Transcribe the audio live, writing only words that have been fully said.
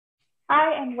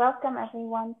Hi, and welcome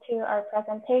everyone to our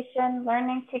presentation,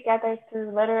 Learning Together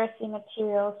Through Literacy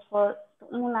Materials for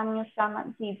Tù'un Ñuu Sá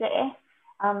Mátxí Ntxè'è,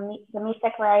 the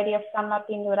Mixtec variety of San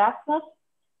Martín Duraznos,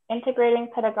 integrating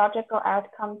pedagogical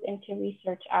outcomes into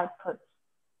research outputs.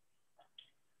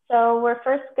 So we're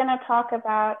first going to talk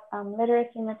about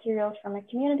literacy materials from a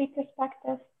community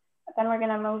perspective. Then we're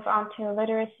going to move on to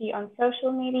literacy on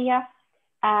social media,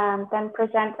 and then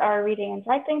present our reading and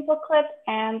writing booklet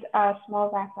and a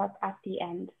small wrap-up at the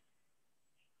end.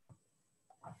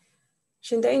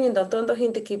 Shindainin dontondo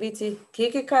hinti kibiti,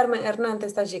 kiki Carmen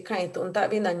Hernández tajikai tù'un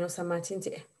ta'vi na Ñuu Sá Mátxí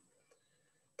Ntxè'è.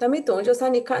 Tami tù'un yo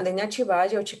sani ka'ande ña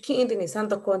chivayo chiquindi ni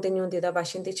santo konti ñundi da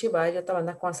bashindi chivayo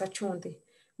tabanda kwasa chundi.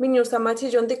 Mi Ñuu Sá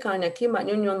Mátxí yo ndikaña ki ma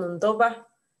ñuño nundoba.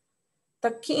 Ta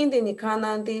ki'indi ni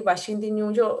kanandi bashindi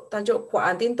ñuyo ta yo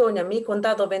kua'andi ntoña mi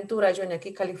condado Ventura yo ña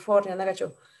ki California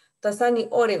nagacho. Ta sani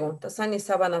Oregon, ta sani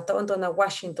Savannah ta ontona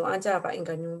Washington anja ba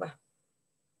inga ñumba.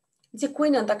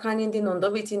 Jikuina ta kanindi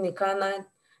nundobi ti ni kana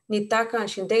ni taka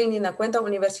shindeini na cuenta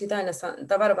universidad na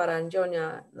Santa Bárbara yo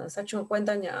ña na sachun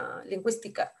cuenta ña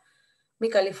lingüística. Mi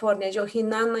California yo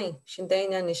hinanai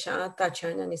shindeina ni sha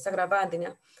tachaña ni sagrabandi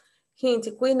ña.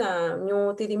 Hinti kuina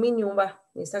ñu tidi mi ñumba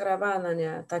ni sagrabana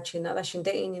ña tachina da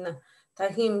shindeini na. Ta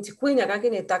hinti kuina kaki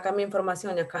ni taka mi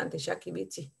información ña kanti shaki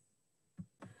biti.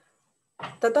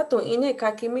 Tata tù'un ine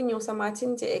kaki mi Ñuu Sá Mátxí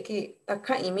Ntxè'è ki ta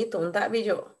ka'i mi tù'un ta'vi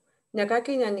yo. Ña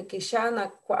kaki ña ni kisha na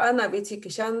kua'a na biti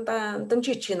kisha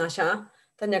ntanchichi na xa.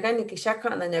 Ta ña ka ni kisha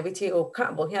ka'na ña biti o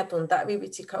ka'bo jia tù'un ta'vi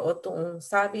biti ka o tù'un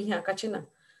savi jia kachina.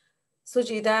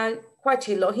 Suchi da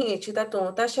kuachi lo hi chita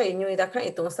tù'un ta xai ñui da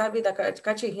ka'i tù'un savi da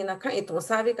kachi hina ka'i tù'un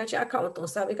savi kachi a ka'o tù'un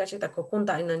savi kachi ta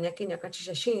kokunta ina ña ki ña kachi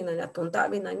xaxi na ña tù'un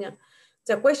ta'vi na ña.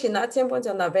 Ya pues xina tiempo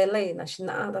ya na velei na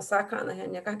xina da sa ka'na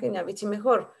ña kaki ña biti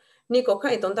mejor. Ni ko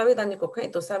ka'i tù'un ta'vi da ni ko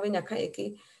ka'i tù'un savi ña ka'i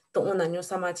ki tù'un na Ñuu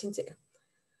Sá Mátxí Ntxè'è.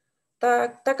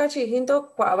 Ta kachi hinto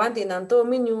kua'avandi na nto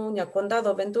mi ñuu ña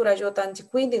condado Ventura yo ta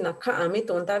nchikuindi na ka'a mi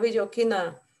tù'un ta'vi yo ki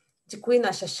na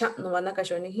nchikuina xaxa'nu va na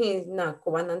kaxo ni hi na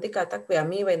kuva na ntika ta kui'a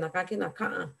mive na kaki na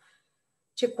ka'a.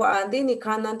 Chikua'andi ni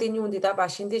kanandi ñuundi da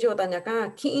baxindi yo ta ña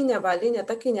ka ki'i ña vali ña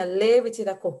ta ki ña lee biti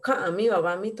da ko ka'a mi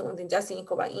va mi tù'un yasi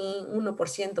ko va in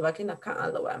 1% va ki na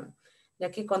ka'a lo va. Ña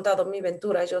ki condado mi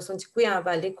Ventura yo son chikui'a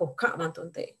vali ko ka'a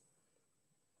tù'un te.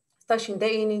 Ta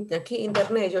shindeini ña ki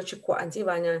internet yo chikua'anchi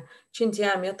va ña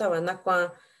chinchia mi ta va na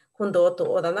kua kundo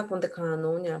to'o da na kunde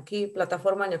kanu ña ki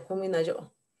plataforma ña kumi na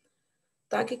yo.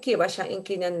 Ta ki kiva xa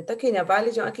inki ña ta ki ña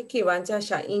vali yo ki kiva ncha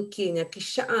xa inki ña ki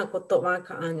xa'a ko to'va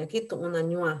ka'a ña ki tù'un na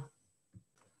ñua.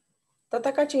 Ta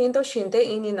kachi hinto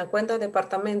shindeini na cuenta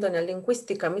departamento ña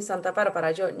lingüística mi Santa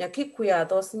Bárbara yo ña ki kui'a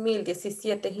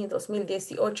 2017 hi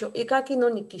 2018 y kaki no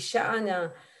ni ki xa'a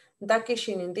ña ndaki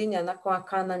xinindi ña na kua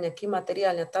kana ña ki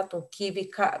material ña tatun kivi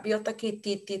ka'vio ta ki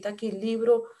titi ta ki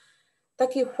libro ta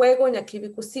ki juego ña kivi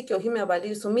kusikio jimia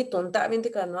vali sumi tù'un ta'vi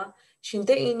ntika noa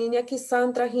shindeini ña ki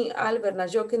Sandra hi Albert na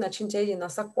yo ki na chincheyi na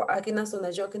sakua'a ki na so na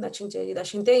yo ki na chincheyi da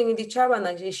shindeini di chava na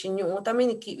yixi ñu'u ta mi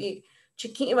ni kivi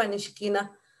chiki'va ni xikina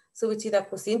su vichi da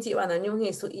kusinchi va na ñuu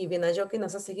hi su ivi na yo ki na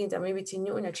sasiki ya mi vichi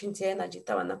ñu'u ña chinche na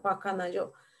jitava na kua kana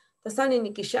yo. Ta sani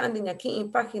ni kixa'andi ña ki'i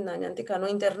página ña ntika no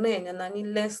internet ña nani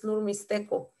Duraznos Mixtec.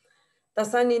 Ta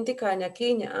sani ntika ña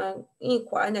ki ña in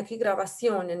kua'a ña ki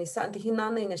grabación ña ni sa'andi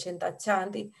jinanai ña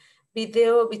xentachandi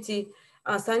video vichi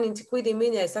sani nchikuidi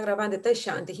mi ña está grabando ta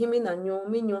xa'andi jimi na ñuu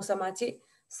mi Ñuu Sá Mátxí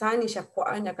sani xa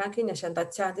kua'a ña kaki ña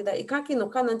xentachandi da ikaki no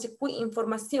kana nchikui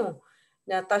información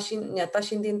ña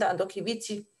taxindi nta'ando ki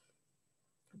vichi.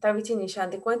 Ta vichi ni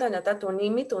xandi cuenta ña tatun ni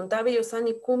mi tù'un ta'vi yo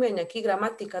sani kume ña ki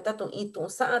gramática tatun in tù'un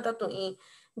sa'a tatun in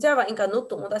yava inka nu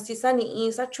tù'un da si sani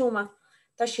in sa chuma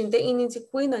ta shindeini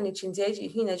nchikuina ni chincheyi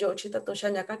jina yo chi tatun xa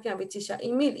ña kaki'a vichi xa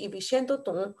 1,200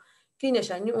 tù'un ki ña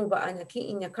xa ñu'u va'a ña ki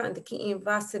in ña ka'andi ki in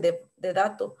base de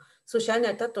datos su xa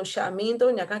ña tatun xa minto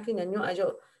ña kaki ña ñu'a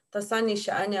yo ta sani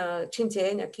xa ña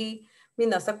chinche ña ki mi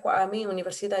na sakua'a mi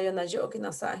universidad yo na yo ki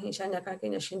na sa'a jin xa ña kaki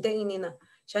ña shindeini na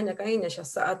xa ña kaki ña xa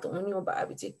sa'a tù'un ñu'u va'a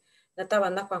vichi ña tava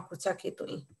na kua kucha ki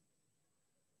tù'in.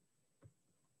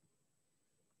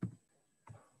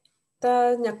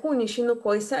 Ta ña kuni xinu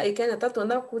koi sa'i ke ña tatun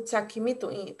na kucha ki mi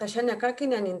tù'in ta xa ña kaki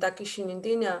ña ni ntaki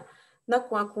xinindi ña na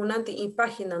kua kunanti in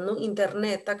página no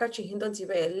internet ta kachi hinto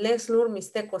nchive Duraznos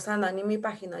Mixtec sa nani mi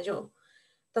página yo.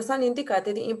 Ta sani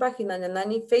ntikati in página ña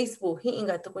nani Facebook hi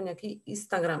inka tuku ña ki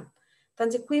Instagram. Ta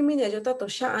nchikui mi ña yo tatun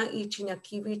xa'a ichi ña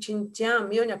kivi chinchia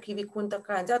mio ña kivi kunta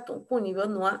ka ya tù'un kuni vio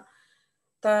nua.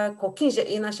 Ta ko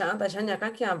kinye'i na xa ta xa ña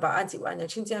kaki'a va'a nchiva ña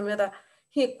chinchia mio ta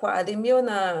hi kua'adi mio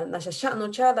na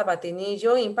xaxa'nu chada vati ni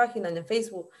yo in página ña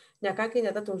Facebook ña kaki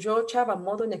ña tatun yo chava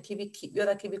modo ña kivi ki'vio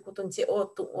da kivi kutu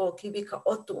nche'o tù'un o kivi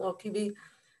ka'o tù'un o kivi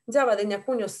ya va de ña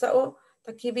cuño sao,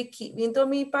 ta kibi viendo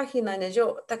mi página ña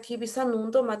yo, ta kibi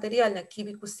sanundo material ña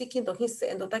kibi kusikindo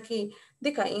hisendo ta ki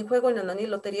dika in juego ña nani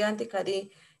lotería antica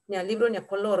di ña libro ña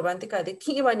color va antica di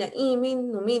kiba ña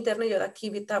imin no mi internet yo da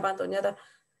kibi tabando ña da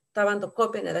tabando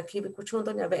copia ña da kibi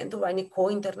kuchundo ña vendo va ni ko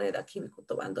internet da kibi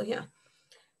kutobando ya.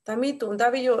 Tami tu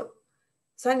ndavi yo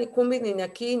sani kumbi ni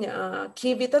ña ki ña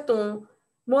kibi ta tu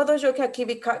modo yo que aquí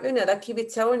vi cambio ña da kibi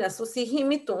chao ña susi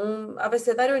himi tu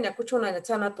abecedario ña kuchuna ña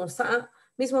chana tu sa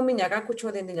mismo mi ña ga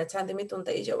kuchu de ña chande mi tu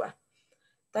de yo va.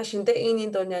 Ta shinde ini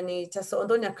do ña ni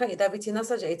chasondo ña kai da vichina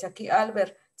sa ya ki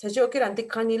Albert cha yo que ranti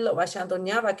kanilo va shando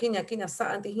ña va ki ña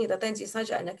sa anti hira tenchi sa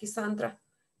ya ña ki Sandra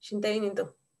shinde ini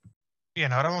do.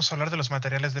 Bien, ahora vamos a hablar de los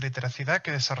materiales de literacidad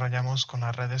que desarrollamos con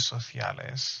las redes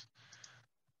sociales.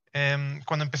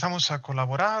 Cuando empezamos a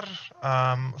colaborar,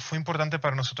 fue importante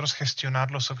para nosotros gestionar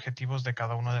los objetivos de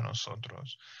cada uno de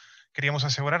nosotros. Queríamos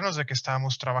asegurarnos de que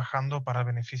estábamos trabajando para el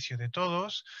beneficio de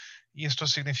todos y esto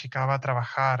significaba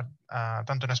trabajar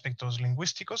tanto en aspectos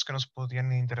lingüísticos que nos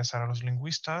podían interesar a los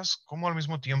lingüistas, como al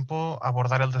mismo tiempo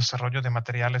abordar el desarrollo de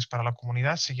materiales para la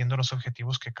comunidad siguiendo los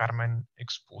objetivos que Carmen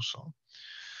expuso.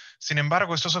 Sin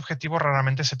embargo, estos objetivos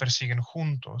raramente se persiguen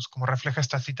juntos, como refleja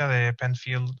esta cita de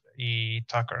Penfield y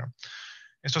Tucker.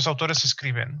 Estos autores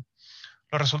escriben: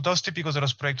 los resultados típicos de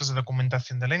los proyectos de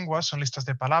documentación de lengua son listas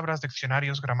de palabras,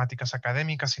 diccionarios, gramáticas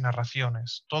académicas y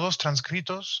narraciones, todos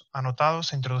transcritos,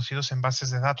 anotados e introducidos en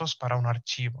bases de datos para un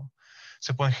archivo.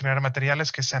 Se pueden generar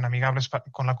materiales que sean amigables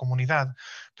con la comunidad,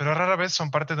 pero rara vez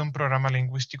son parte de un programa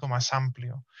lingüístico más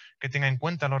amplio, que tenga en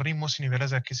cuenta los ritmos y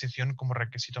niveles de adquisición como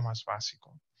requisito más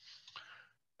básico.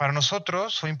 Para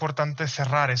nosotros fue importante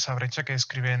cerrar esa brecha que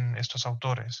escriben estos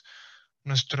autores.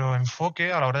 Nuestro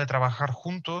enfoque a la hora de trabajar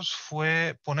juntos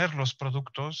fue poner los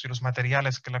productos y los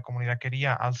materiales que la comunidad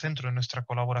quería al centro de nuestra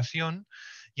colaboración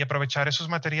y aprovechar esos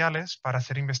materiales para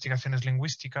hacer investigaciones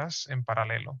lingüísticas en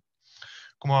paralelo.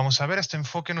 Como vamos a ver, este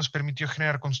enfoque nos permitió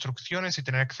generar construcciones y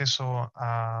tener acceso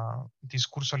a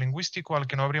discurso lingüístico al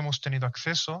que no habríamos tenido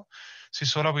acceso si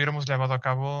solo hubiéramos llevado a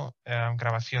cabo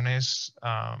grabaciones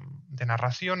de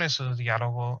narraciones o de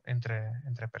diálogo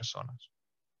entre personas.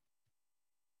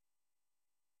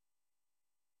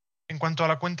 En cuanto a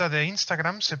la cuenta de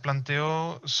Instagram, se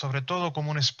planteó sobre todo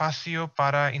como un espacio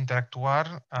para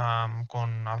interactuar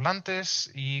con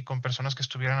hablantes y con personas que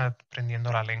estuvieran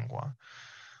aprendiendo la lengua.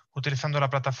 Utilizando la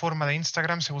plataforma de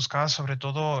Instagram se buscaba sobre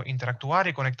todo interactuar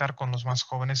y conectar con los más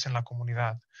jóvenes en la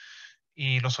comunidad.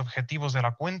 Y los objetivos de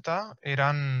la cuenta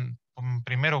eran,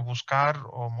 primero, buscar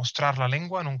o mostrar la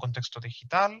lengua en un contexto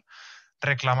digital,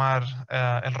 reclamar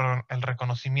el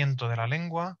reconocimiento de la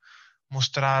lengua,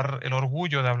 mostrar el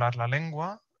orgullo de hablar la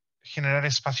lengua, generar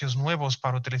espacios nuevos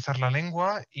para utilizar la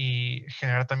lengua y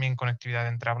generar también conectividad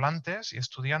entre hablantes y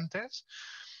estudiantes.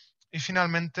 Y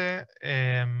finalmente,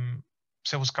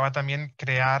 se buscaba también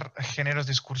crear géneros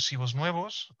discursivos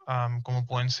nuevos, como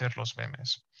pueden ser los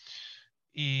memes.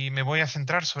 Y me voy a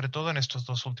centrar sobre todo en estos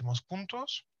dos últimos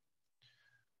puntos.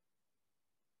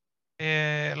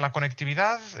 La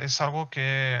conectividad es algo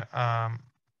que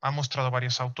han mostrado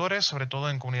varios autores, sobre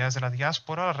todo en comunidades de la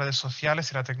diáspora. Las redes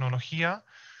sociales y la tecnología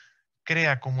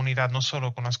crea comunidad no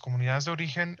solo con las comunidades de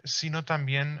origen, sino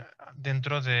también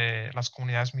dentro de las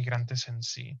comunidades migrantes en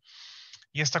sí.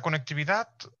 Y esta conectividad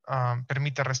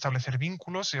permite restablecer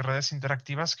vínculos y redes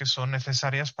interactivas que son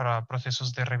necesarias para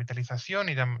procesos de revitalización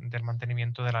y del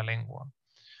mantenimiento de la lengua.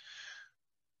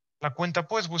 La cuenta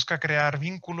pues busca crear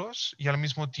vínculos y al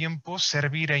mismo tiempo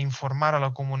servir e informar a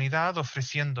la comunidad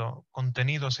ofreciendo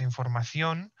contenidos e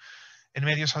información en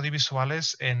medios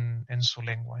audiovisuales en su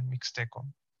lengua, en mixteco.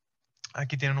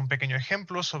 Aquí tienen un pequeño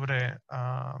ejemplo sobre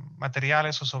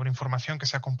materiales o sobre información que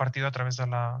se ha compartido a través de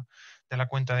la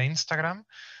cuenta de Instagram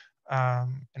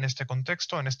en este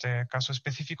contexto, en este caso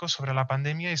específico, sobre la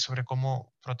pandemia y sobre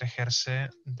cómo protegerse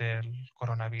del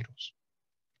coronavirus.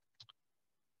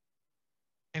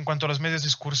 En cuanto a los medios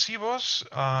discursivos,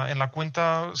 en la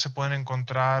cuenta se pueden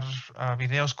encontrar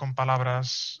videos con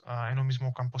palabras en un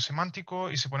mismo campo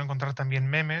semántico y se pueden encontrar también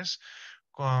memes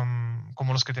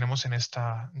como los que tenemos en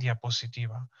esta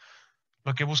diapositiva.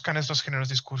 Lo que buscan estos géneros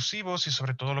discursivos y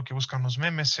sobre todo lo que buscan los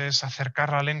memes es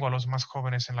acercar la lengua a los más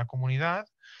jóvenes en la comunidad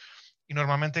y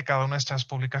normalmente cada una de estas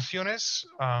publicaciones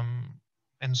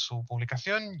en su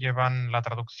publicación llevan la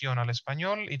traducción al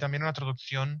español y también una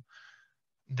traducción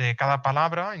de cada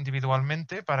palabra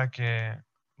individualmente para que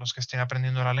los que estén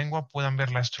aprendiendo la lengua puedan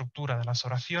ver la estructura de las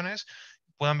oraciones,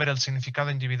 puedan ver el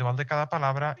significado individual de cada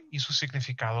palabra y su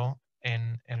significado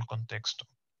en el contexto.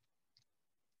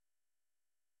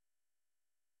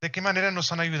 ¿De qué manera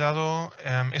nos han ayudado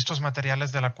estos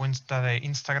materiales de la cuenta de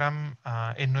Instagram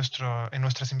en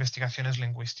nuestras investigaciones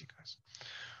lingüísticas?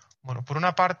 Bueno, por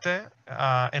una parte,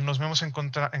 en los memos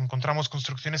encontramos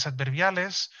construcciones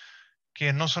adverbiales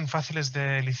que no son fáciles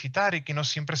de elicitar y que no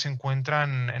siempre se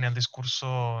encuentran en el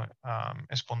discurso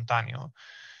espontáneo.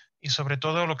 Y sobre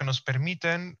todo lo que nos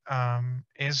permiten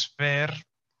es ver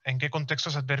en qué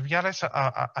contextos adverbiales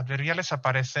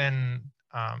aparecen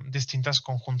distintas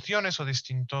conjunciones o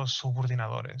distintos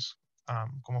subordinadores.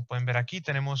 Como pueden ver aquí,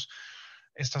 tenemos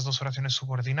estas dos oraciones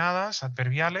subordinadas,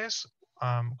 adverbiales,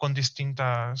 con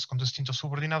distintos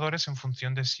subordinadores en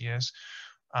función de si es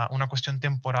una cuestión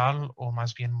temporal o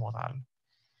más bien modal.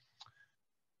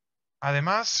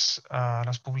 Además,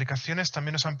 las publicaciones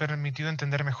también nos han permitido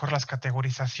entender mejor las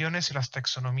categorizaciones y las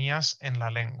taxonomías en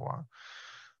la lengua.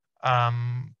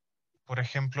 Por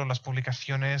ejemplo, las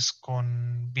publicaciones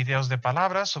con videos de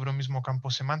palabras sobre un mismo campo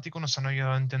semántico nos han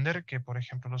ayudado a entender que, por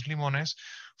ejemplo, los limones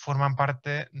forman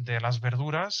parte de las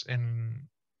verduras en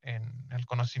el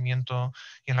conocimiento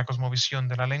y en la cosmovisión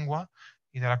de la lengua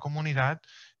y de la comunidad,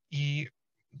 y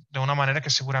de una manera que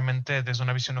seguramente desde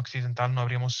una visión occidental no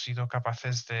habríamos sido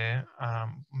capaces de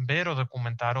ver o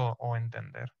documentar o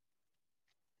entender.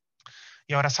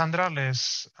 Y ahora Sandra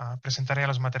les presentaré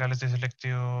los materiales de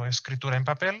lectoescritura en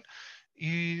papel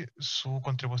y su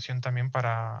contribución también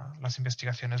para las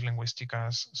investigaciones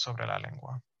lingüísticas sobre la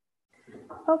lengua.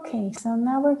 Okay, so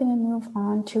now we're going to move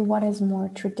on to what is more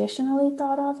traditionally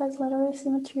thought of as literacy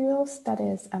materials. That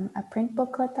is a print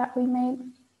booklet that we made.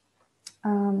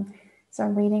 So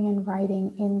reading and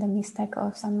writing in the Mixtec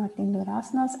of San Martín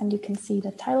Duraznos, and you can see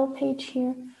the title page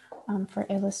here for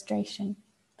illustration.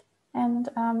 And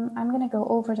I'm going to go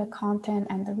over the content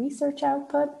and the research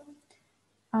output.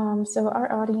 So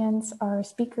our audience are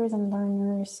speakers and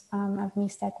learners of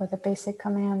Mixtec with a basic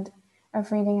command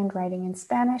of reading and writing in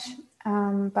Spanish,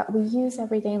 but we use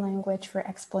everyday language for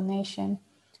explanation.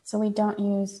 So we don't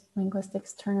use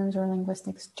linguistics terms or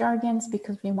linguistics jargons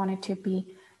because we want it to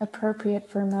be appropriate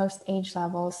for most age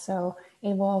levels. So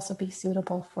it will also be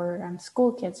suitable for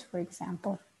school kids, for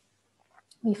example.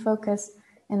 We focus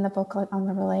in the booklet on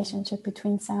the relationship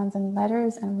between sounds and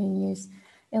letters, and we use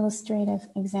illustrative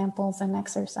examples and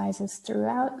exercises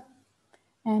throughout.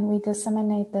 And we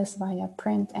disseminate this via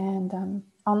print and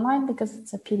online because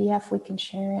it's a PDF. We can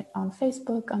share it on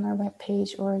Facebook, on our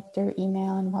webpage, or through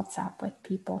email and WhatsApp with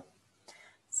people.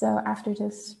 So after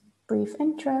this brief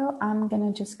intro, I'm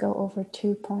going to just go over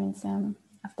 2 points of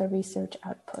the research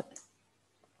output.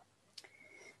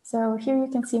 So here you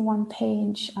can see one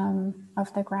page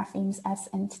of the graphemes S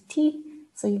and T,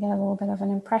 so you get a little bit of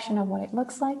an impression of what it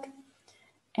looks like.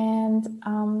 And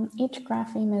each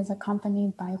grapheme is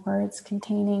accompanied by words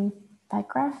containing that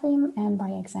grapheme and by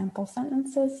example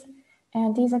sentences.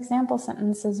 And these example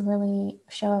sentences really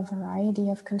show a variety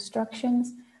of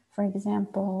constructions. For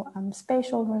example,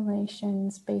 spatial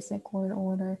relations, basic word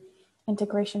order,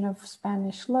 integration of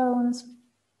Spanish loans,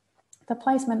 the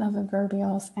placement of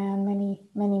adverbials, and many,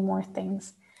 many more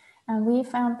things. And we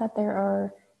found that there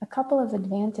are a couple of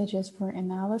advantages for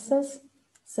analysis.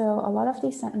 So a lot of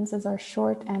these sentences are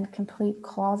short and complete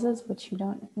clauses, which you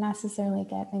don't necessarily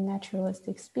get in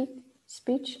naturalistic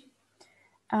speech.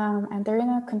 And they're in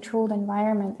a controlled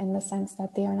environment in the sense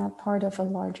that they are not part of a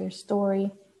larger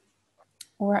story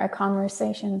or a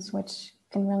conversations, which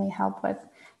can really help with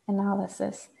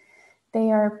analysis. They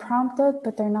are prompted,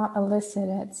 but they're not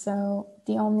elicited. So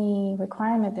the only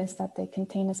requirement is that they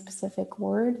contain a specific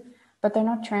word, but they're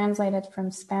not translated from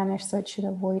Spanish, so it should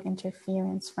avoid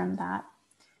interference from that.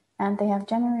 And they have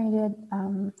generated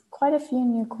quite a few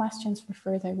new questions for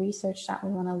further research that we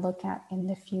want to look at in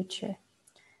the future.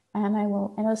 And I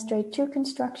will illustrate 2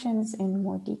 constructions in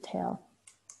more detail.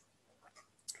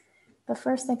 The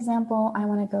first example I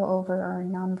want to go over are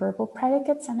nonverbal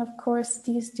predicates, and of course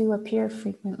these do appear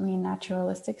frequently in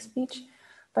naturalistic speech,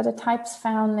 but the types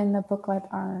found in the booklet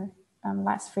are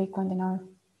less frequent in our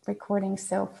recordings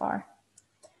so far.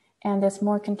 And this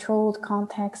more controlled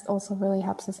context also really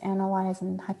helps us analyze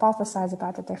and hypothesize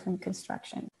about the different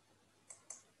constructions.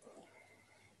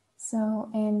 So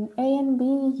in A and B,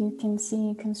 you can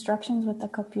see constructions with the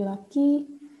copula qui.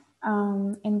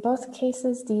 In both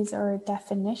cases, these are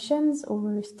definitions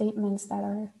or statements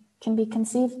that can be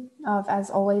conceived of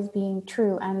as always being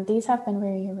true. And these have been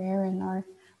very rare in our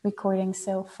recordings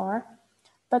so far.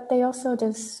 But they also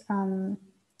just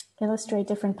illustrate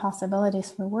different possibilities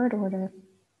for word order.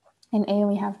 In A,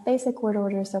 we have basic word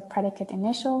orders of predicate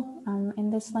initial in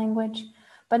this language.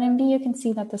 But in B, you can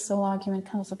see that the sole argument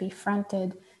can also be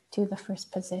fronted to the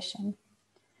first position.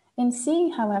 In C,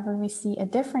 however, we see a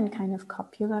different kind of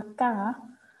copula, ka,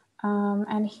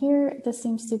 And here, this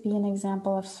seems to be an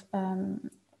example of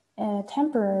a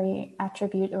temporary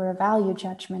attribute or a value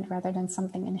judgment rather than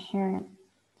something inherent.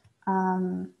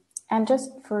 And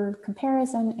just for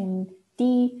comparison, in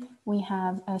D, we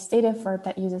have a stative verb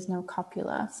that uses no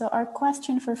copula. So our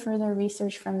question for further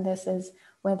research from this is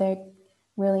whether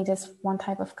really this one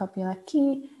type of copula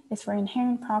ki is for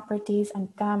inherent properties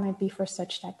and ka might be for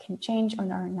such that can change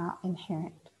or are not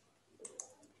inherent.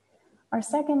 Our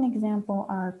second example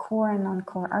are core and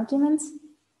non-core arguments.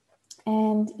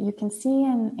 And you can see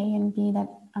in A and B that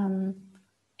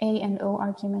A and O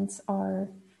arguments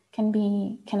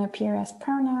can appear as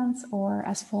pronouns or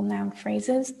as full noun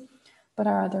phrases, but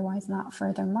are otherwise not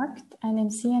further marked. And in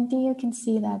C and D, you can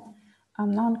see that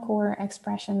non-core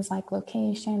expressions like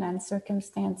location and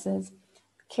circumstances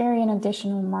carry an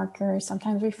additional marker,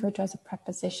 sometimes referred to as a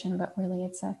preposition, but really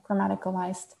it's a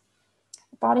grammaticalized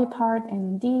body part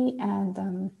in D,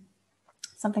 and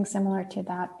something similar to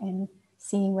that in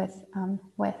C with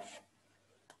with.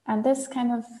 And this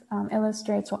kind of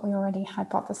illustrates what we already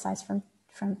hypothesized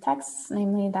from texts,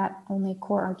 namely that only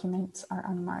core arguments are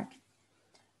unmarked.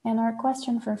 And our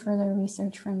question for further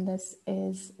research from this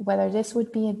is whether this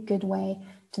would be a good way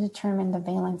to determine the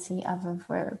valency of a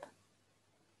verb.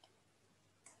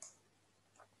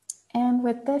 And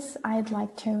with this, I'd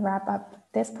like to wrap up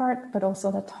this part, but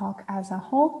also the talk as a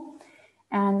whole.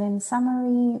 And in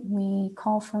summary, we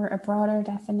call for a broader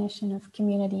definition of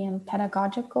community and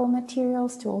pedagogical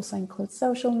materials to also include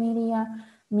social media,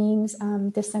 memes,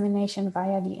 dissemination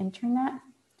via the internet.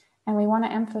 And we want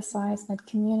to emphasize that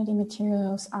community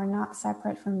materials are not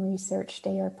separate from research.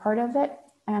 They are part of it,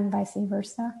 and vice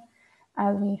versa,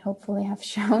 as we hopefully have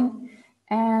shown.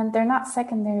 And they're not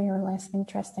secondary or less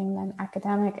interesting than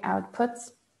academic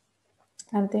outputs.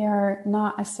 And they are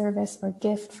not a service or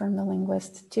gift from the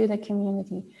linguist to the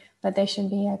community, but they should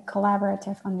be a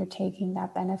collaborative undertaking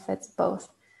that benefits both.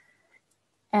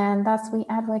 And thus we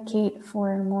advocate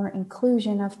for more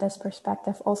inclusion of this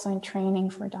perspective also in training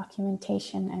for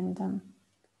documentation and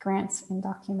grants in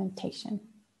documentation.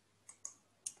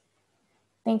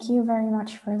 Thank you very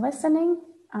much for listening.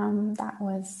 That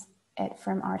was it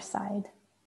from our side.